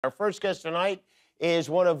Our first guest tonight is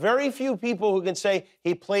one of very few people who can say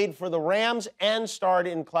he played for the Rams and starred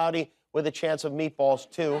in Cloudy with a Chance of Meatballs,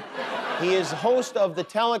 too. He is host of the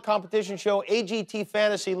talent competition show AGT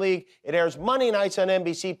Fantasy League. It airs Monday nights on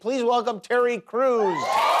NBC. Please welcome Terry Crews.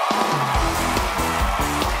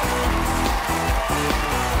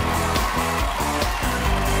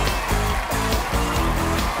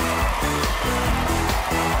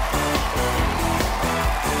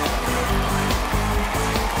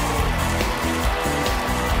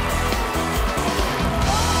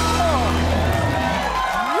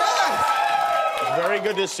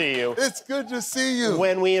 Good to see you. It's good to see you.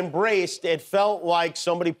 When we embraced, it felt like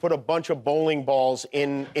somebody put a bunch of bowling balls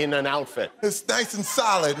in an outfit. It's nice and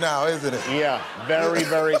solid now, isn't it? Yeah, very,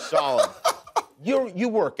 very solid. You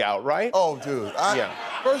work out, right? Oh, dude.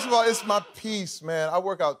 First of all, it's my peace, man. I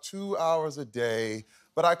work out 2 hours a day,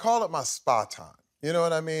 but I call it my spa time. You know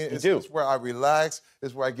what I mean? It's where I relax.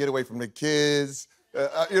 It's where I get away from the kids.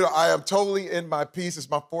 I am totally in my peace. It's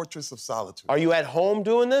my fortress of solitude. Are you at home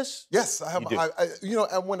doing this? Yes, I have.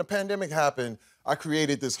 And when the pandemic happened, I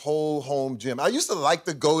created this whole home gym. I used to like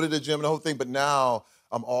to go to the gym and the whole thing, but now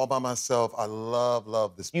I'm all by myself. I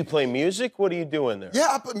love this. You play music? What are you doing there? Yeah,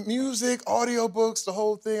 I put music, audiobooks, the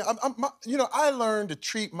whole thing. I learned to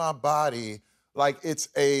treat my body like it's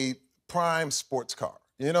a prime sports car.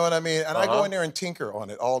 You know what I mean? And I go in there and tinker on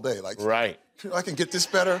it all day. Like, right. I can get this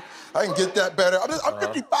better. I can get that better. I'm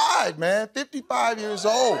 55, man. 55 years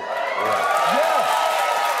old. Yeah.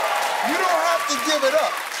 You don't have to give it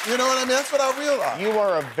up. You know what I mean? That's what I realized. You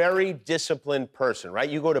are a very disciplined person, right?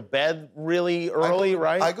 You go to bed really early,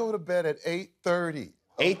 right? I go to bed at 8:30.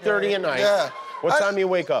 8:30 at night? Yeah. What time do you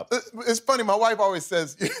wake up? It's funny, my wife always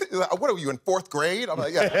says, what are you, in 4th grade? I'm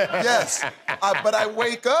like, yeah, yes. But I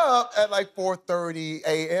wake up at like 4:30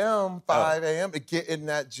 a.m., 5 a.m. to get in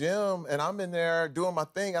that gym, and I'm in there doing my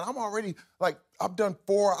thing, and I'm already, like, I've done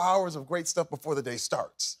 4 hours of great stuff before the day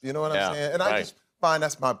starts. You know what I'm saying? And I just find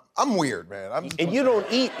I'm weird, man. And you don't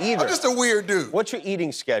eat either. I'm just a weird dude. What's your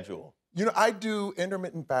eating schedule? You know, I do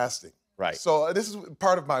intermittent fasting. Right. So this is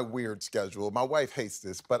part of my weird schedule. My wife hates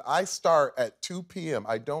this, but I start at 2 p.m.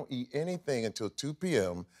 I don't eat anything until 2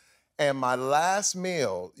 p.m. And my last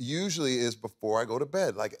meal usually is before I go to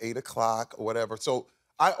bed, like 8 o'clock or whatever. So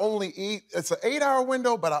I only eat, it's an 8-hour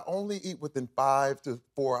window, but I only eat within 5 to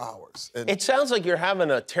 4 hours. And it sounds like you're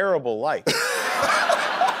having a terrible life.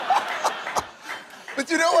 But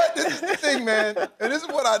you know what? This is the thing, man. And this is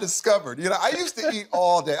what I discovered. You know, I used to eat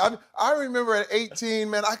all day. I remember at 18,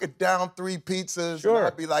 man, I could down 3 pizzas. Sure. And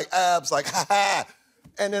I'd be like abs, like, ha ha.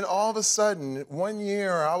 And then all of a sudden, one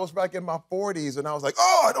year, I was back in my 40s, and I was like,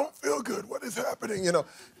 oh, I don't feel good. What is happening? You know?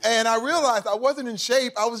 And I realized I wasn't in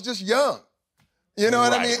shape. I was just young. You know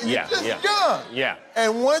what I mean? You're just young. Yeah.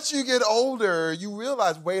 And once you get older, you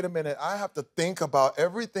realize, wait a minute, I have to think about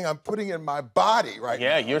everything I'm putting in my body right now.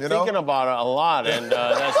 Yeah, you're thinking about it a lot. And this is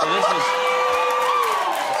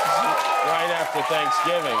right after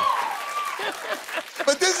Thanksgiving.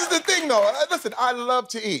 But this is the thing, though. Listen, I love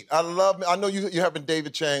to eat. I know you're having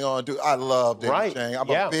David Chang on, dude. I love David Chang. I'm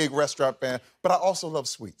a big restaurant fan, but I also love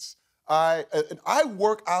sweets. I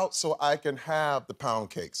work out so I can have the pound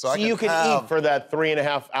cake. So you can eat for that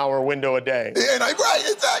 3.5-hour window a day. And right,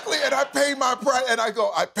 exactly. And I pay my price, and I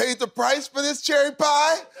go, I paid the price for this cherry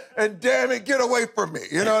pie, and damn it, get away from me.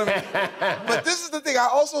 You know what I mean? But this is the thing. I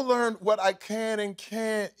also learned what I can and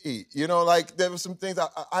can't eat. You know, like there were some things,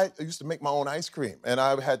 I used to make my own ice cream, and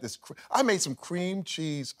I had this, I made some cream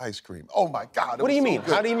cheese ice cream. Oh my God. What do you mean?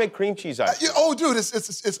 How do you make cream cheese ice cream? Oh, dude,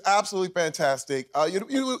 it's absolutely fantastic.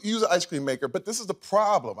 You use an ice cream maker, but this is the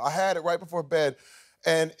problem. I had it right before bed,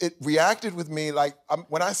 and it reacted with me like,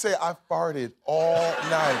 when I say I farted all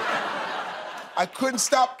night, I couldn't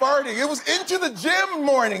stop farting. It was into the gym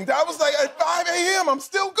morning. I was like, at 5 a.m., I'm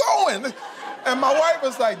still going. And my wife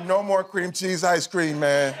was like, no more cream cheese ice cream,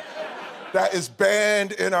 man. That is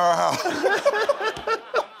banned in our house.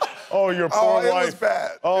 Oh, your poor wife. It was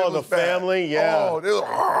bad. Oh, the family, yeah. Oh,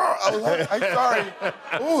 I'm sorry.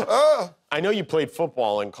 Ooh, I know you played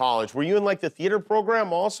football in college. Were you in, like, the theater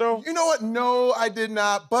program also? You know what? No, I did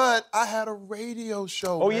not, but I had a radio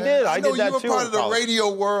show, Oh, man. you did? I did that, too, you were part of the radio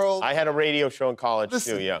world. I had a radio show in college,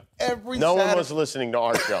 too, yeah. No one was listening to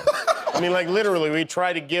our show. I mean, like, literally, we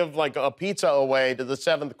tried to give, like, a pizza away to the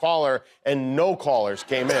 7th caller, and no callers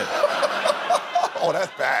came in. Oh,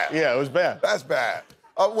 that's bad. Yeah, it was bad. That's bad.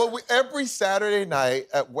 Every Saturday night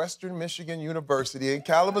at Western Michigan University in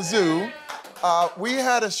Kalamazoo, we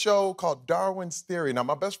had a show called Darwin's Theory. Now,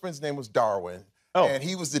 my best friend's name was Darwin, and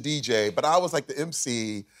he was the DJ, but I was like the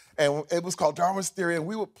MC, and it was called Darwin's Theory, and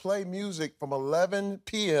we would play music from 11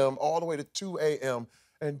 p.m. all the way to 2 a.m.,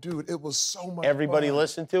 And dude, it was so much Everybody fun.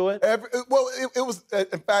 listened to it? It was,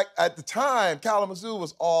 in fact, at the time, Kalamazoo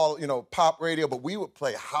was all, pop radio, but we would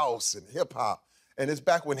play house and hip hop. And it's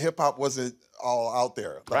back when hip hop wasn't all out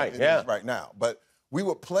there like it is right now. But we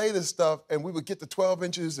would play this stuff and we would get the 12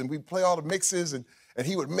 inches and we'd play all the mixes and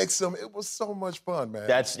he would mix them. It was so much fun, man.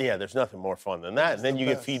 There's nothing more fun than that. And then you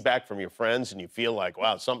get feedback from your friends and you feel like,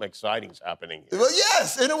 wow, something exciting's happening here. Well,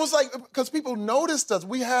 yes, and it was like, because people noticed us.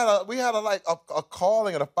 We had a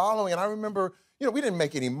calling and a following, and I remember, we didn't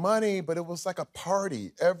make any money, but it was like a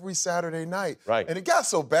party every Saturday night. Right. And it got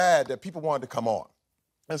so bad that people wanted to come on.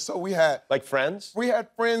 And so we had... Like friends? We had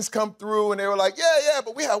friends come through, and they were like, yeah,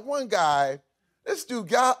 but we had one guy, this dude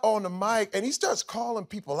got on the mic, and he starts calling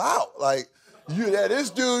people out, like, this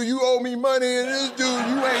dude, you owe me money, and this dude,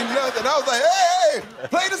 you ain't nothing. I was like, hey,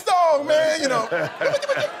 play the song, man,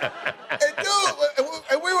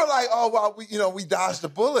 And we were like, oh, well, we dodged the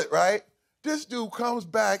bullet, right? This dude comes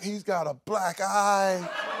back, he's got a black eye.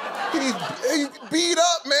 He's beat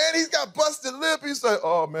up, man. He's got busted lip. He's like,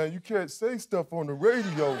 oh, man, you can't say stuff on the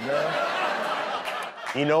radio, man.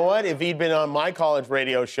 You know what? If he'd been on my college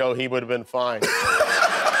radio show, he would have been fine.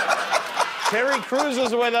 Terry Crews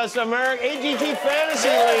is with us, American AGT Fantasy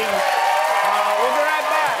League. We'll be right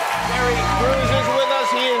back. Terry Crews is with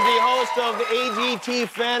us. He is the host of the AGT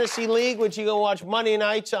Fantasy League, which you can watch Monday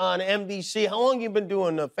nights on NBC. How long have you been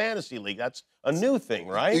doing the Fantasy League? That's a new thing,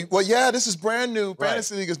 right? Well, yeah, this is brand new.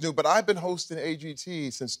 Fantasy League is new, but I've been hosting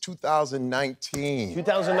AGT since 2019.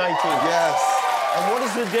 2019? Yes. And what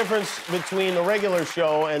is the difference between the regular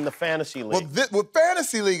show and the Fantasy League? Well,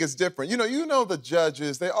 Fantasy League is different. You know the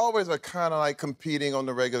judges, they always are kind of like competing on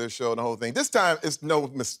the regular show and the whole thing. This time, there's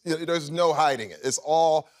no hiding it. It's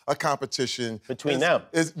all a competition. Between them.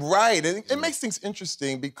 Right, and it makes things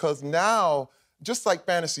interesting because now, just like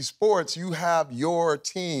fantasy sports, you have your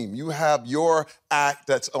team. You have your act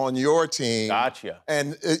that's on your team. Gotcha.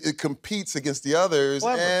 And it competes against the others.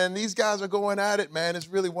 Clever. And these guys are going at it, man. It's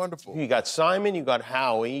really wonderful. You got Simon, you got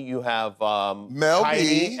Howie, you have Mel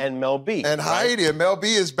Heidi B. and Mel B. And right? Heidi, and Mel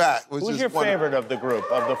B is back. Who's your favorite of the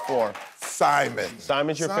group, of the four? Simon.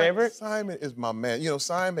 Simon's your favorite? Simon is my man.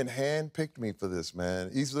 Simon handpicked me for this, man.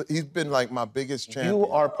 He's been like my biggest champion. You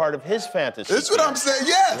are part of his fantasy. That's what I'm saying.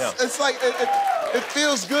 Yes. Yeah. It's like, it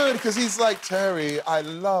feels good because he's like, Terry, I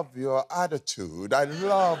love your attitude. I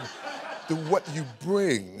love what you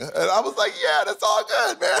bring. And I was like, yeah, that's all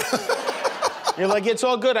good, man. You're like, it's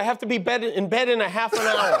all good. I have to be in bed in a half an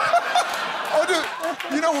hour. Oh, dude,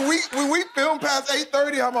 when we film past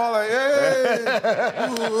 8:30, I'm all like, hey.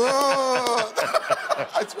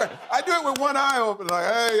 I swear, I do it with one eye open, like,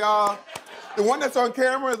 hey, y'all. The one that's on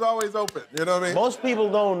camera is always open, you know what I mean? Most people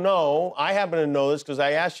don't know, I happen to know this because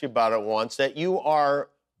I asked you about it once, that you are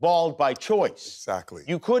bald by choice. Exactly.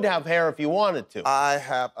 You could have hair if you wanted to. I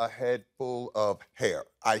have a head full of hair.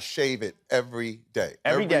 I shave it every day.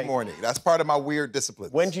 Every day? morning. That's part of my weird discipline.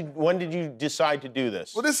 When did you decide to do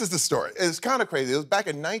this? Well, this is the story. It's kind of crazy. It was back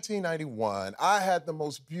in 1991. I had the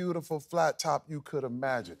most beautiful flat top you could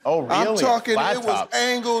imagine. Oh, really? I'm talking, flat it top. was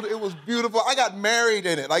angled, it was beautiful. I got married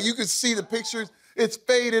in it. Like, you could see the pictures. It's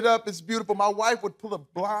faded up, it's beautiful. My wife would put a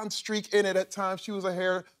blonde streak in it at times. She was a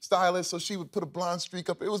hairstylist, so she would put a blonde streak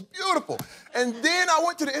up. It was beautiful. And then I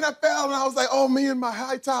went to the NFL, and I was like, oh, me and my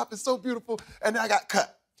high top is so beautiful. And then I got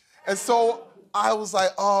cut. And so I was like,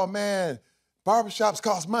 oh, man, barbershops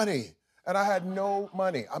cost money. And I had no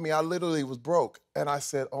money. I mean, I literally was broke. And I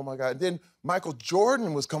said, oh, my God. And then Michael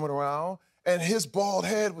Jordan was coming around, and his bald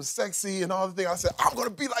head was sexy and all the things. I said, I'm going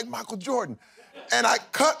to be like Michael Jordan. And I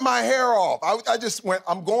cut my hair off. I just went,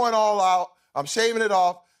 I'm going all out. I'm shaving it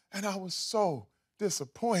off. And I was so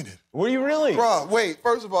disappointed. Were you really? Bruh, wait,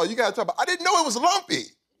 first of all, you gotta talk about, I didn't know it was lumpy.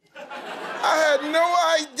 I had no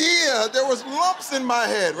idea there was lumps in my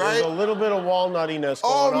head, right? There's a little bit of walnuttiness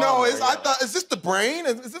going on. Oh, no, there, I thought, is this the brain?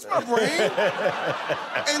 Is this my brain?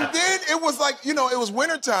 And then it was like, it was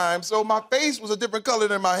wintertime, so my face was a different color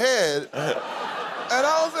than my head. And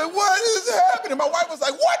I was like, what is happening? My wife was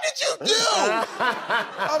like, what did you do?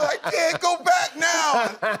 I was like, can't go back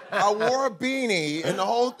now. I wore a beanie and the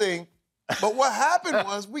whole thing. But what happened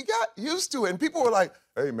was we got used to it. And people were like,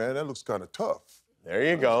 hey, man, that looks kind of tough. There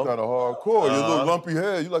you go. Kind of hardcore. Your little lumpy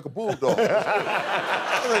head, you like a bulldog.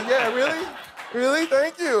 I was like, yeah, really? Really?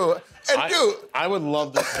 Thank you. And dude, I would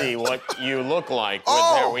love to see what you look like with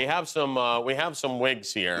hair. We have some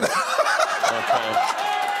wigs here. Okay.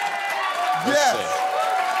 Yes.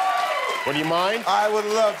 See. Would you mind? I would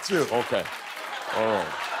love to. Okay. All right.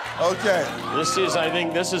 Okay. I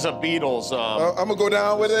think this is a Beatles. I'm gonna go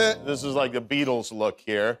down with it. This is like the Beatles look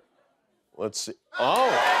here. Let's see. Oh.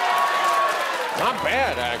 Not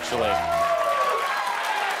bad, actually.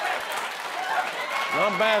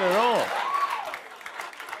 Not bad at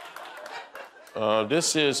all.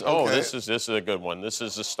 This is this is a good one. This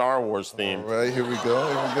is the Star Wars theme. All right, here we go.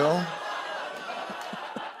 Here we go.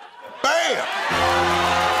 Bam!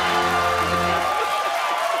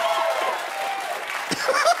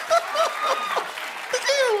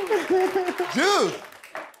 Dude,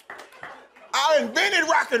 I invented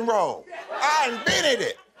rock and roll. I invented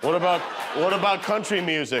it. What about country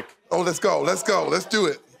music? Oh, let's go. Let's go. Let's do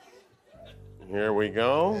it. Here we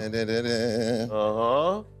go.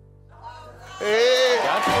 Uh-huh. Hey.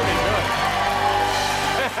 That's pretty good.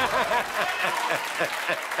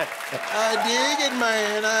 I dig it,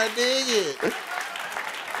 man. I dig it.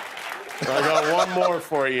 I got one more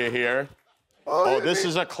for you here. Oh, this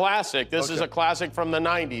is a classic. This is a classic from the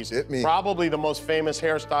 90s. Hit me. Probably the most famous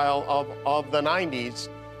hairstyle of the 90s.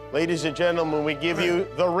 Ladies and gentlemen, we give you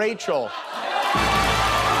the Rachel.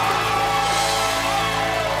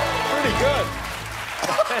 Pretty good.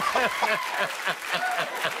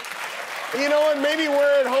 You know what? Maybe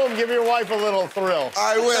we're at home. Give your wife a little thrill.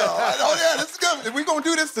 I will. Oh, yeah, this is good. We're going to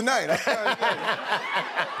do this tonight.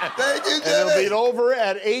 Thank you, Jimmy. And it'll be over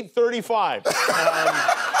at 8:35.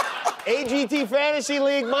 AGT Fantasy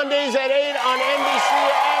League, Mondays at 8 on NBC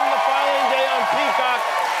and the following day on Peacock.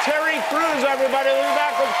 Terry Crews, everybody. We'll be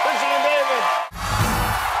back with Chrissy and Dave.